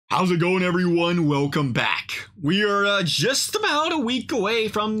How's it going, everyone? Welcome back. We are just about a week away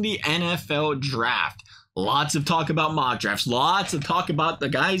from the NFL draft. Lots of talk about mock drafts. Lots of talk about the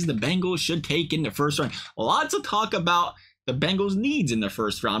guys the Bengals should take in the first round. Lots of talk about the Bengals' needs in the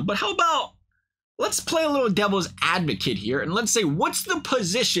first round. But how about, let's play a little devil's advocate here. And let's say, what's the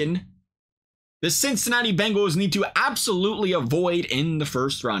position the Cincinnati Bengals need to absolutely avoid in the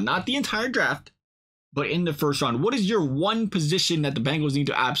first round? Not the entire draft, but in the first round. What is your one position that the Bengals need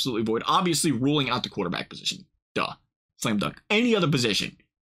to absolutely avoid? Obviously, ruling out the quarterback position. Duh. Slam dunk. Any other position.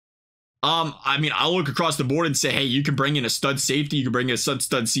 I'll look across the board and say, hey, you can bring in a stud safety, you can bring in a stud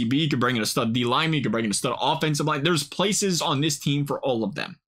CB, you can bring in a stud D lineman, you can bring in a stud offensive line. There's places on this team for all of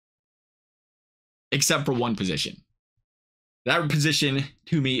them. Except for one position. That position,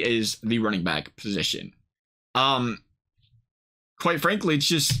 to me, is the running back position. Quite frankly, it's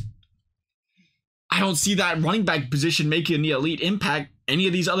just, I don't see that running back position making the elite impact any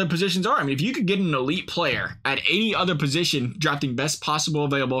of these other positions are. I mean, if you could get an elite player at any other position, drafting best possible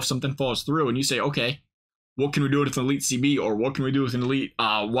available if something falls through, and you say, okay, what can we do with an elite CB, or what can we do with an elite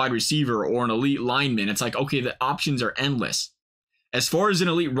wide receiver, or an elite lineman? It's like, okay, the options are endless. As far as an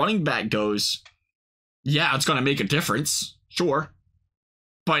elite running back goes, yeah, it's going to make a difference, sure.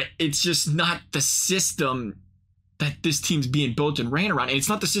 But it's just not the system that this team's being built and ran around. And it's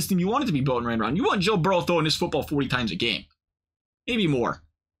not the system you want it to be built and ran around. You want Joe Burrow throwing this football 40 times a game. Maybe more.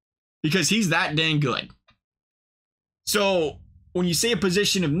 Because he's that dang good. So when you say a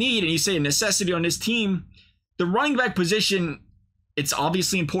position of need and you say a necessity on this team, the running back position, it's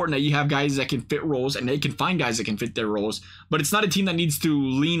obviously important that you have guys that can fit roles and they can find guys that can fit their roles. But it's not a team that needs to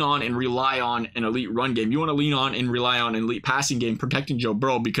lean on and rely on an elite run game. You want to lean on and rely on an elite passing game, protecting Joe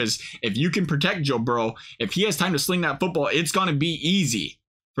Burrow. Because if you can protect Joe Burrow, if he has time to sling that football, it's going to be easy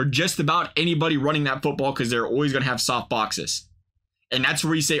for just about anybody running that football because they're always going to have soft boxes. And that's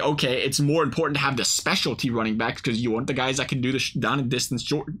where you say, okay, it's more important to have the specialty running backs because you want the guys that can do the down and distance,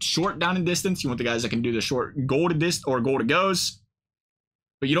 short down and distance. You want the guys that can do the short goal to dist or goal to goes.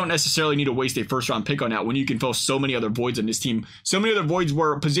 But you don't necessarily need to waste a first round pick on that when you can fill so many other voids in this team. So many other voids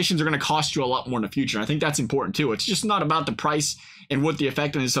where positions are going to cost you a lot more in the future. And I think that's important too. It's just not about the price and what the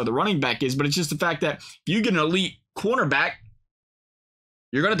effectiveness of the running back is, but it's just the fact that if you get an elite cornerback,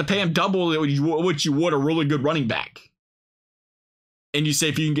 you're going to have to pay him double what you would a really good running back. And you say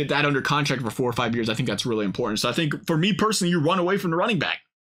if you can get that under contract for 4 or 5 years, I think that's really important. So I think for me personally, you run away from the running back.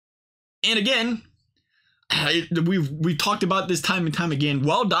 And again, we've talked about this time and time again,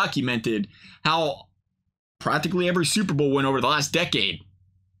 well documented, how practically every Super Bowl win over the last decade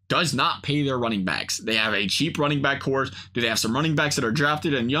does not pay their running backs. They have a cheap running back core. Do they have some running backs that are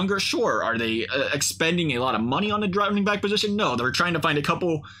drafted and younger? Sure. Are they expending a lot of money on the running back position? No, they're trying to find a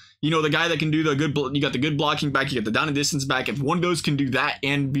couple. You know, the guy that can do the good, you got the good blocking back, you got the down and distance back. If one of those can do that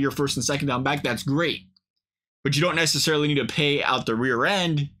and be your first and second down back, that's great. But you don't necessarily need to pay out the rear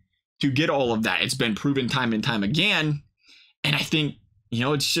end to get all of that. It's been proven time and time again. And I think, you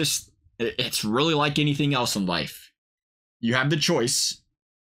know, it's really like anything else in life. You have the choice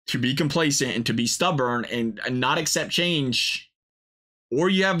to be complacent and to be stubborn and not accept change, or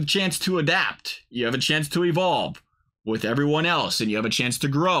you have a chance to adapt. You have a chance to evolve with everyone else, and you have a chance to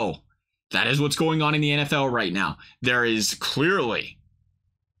grow. That is what's going on in the NFL right now. There is clearly,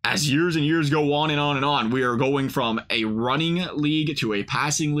 as years and years go on and on and on, we are going from a running league to a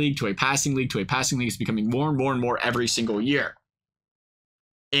passing league to a passing league to a passing league. It's becoming more and more and more every single year.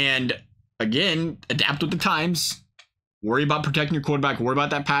 And again, adapt with the times. Worry about protecting your quarterback. Worry about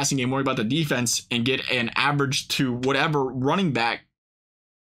that passing game. Worry about the defense and get an average to whatever running back.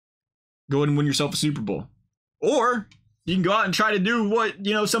 Go ahead and win yourself a Super Bowl. Or you can go out and try to do what,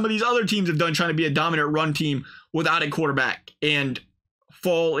 you know, some of these other teams have done, trying to be a dominant run team without a quarterback and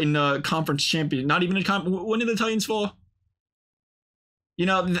fall in the conference champion. Not even when did the Titans fall? You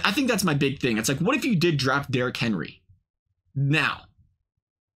know, I think that's my big thing. It's like, what if you did draft Derrick Henry? Now,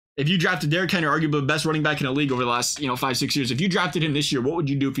 if you drafted Derrick Henry, arguably the best running back in the league over the last, 5-6 years, if you drafted him this year, what would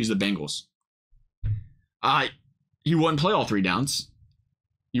you do if he's the Bengals? He wouldn't play all 3 downs.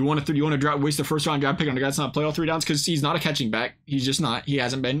 You want to waste a first round draft pick on a guy that's not play all 3 downs because he's not a catching back. He's just not. He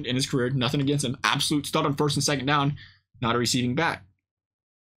hasn't been in his career. Nothing against him. Absolute stud on first and second down. Not a receiving back.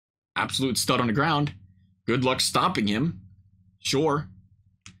 Absolute stud on the ground. Good luck stopping him. Sure.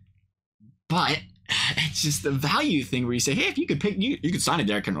 But it's just the value thing where you say, hey, if you could pick, you could sign a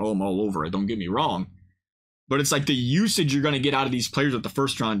Derrick and I'm all over it. Don't get me wrong. But it's like the usage you're going to get out of these players with the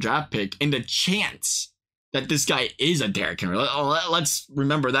first round draft pick and the chance that this guy is a Derrick Henry. Let's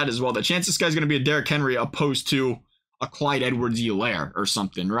remember that as well. The chance this guy's going to be a Derrick Henry opposed to a Clyde Edwards-Helaire or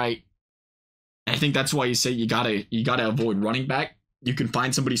something, right? And I think that's why you say you gotta avoid running back you can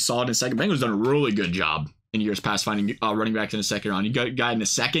find somebody solid in second. Bengals done a really good job in years past finding running backs in the second round. You got a guy in the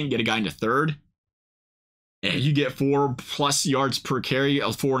second, get a guy in the third, and you get 4+ yards per carry,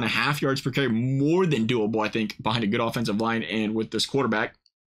 4.5 yards per carry, more than doable, I think, behind a good offensive line and with this quarterback.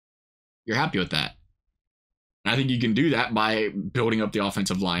 You're happy with that. And I think you can do that by building up the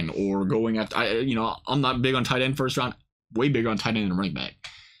offensive line or going after, I'm not big on tight end first round, way bigger on tight end than running back.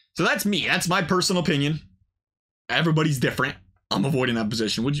 So that's me. That's my personal opinion. Everybody's different. I'm avoiding that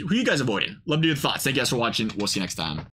position. Who are you guys avoiding? Love to hear your thoughts. Thank you guys for watching. We'll see you next time.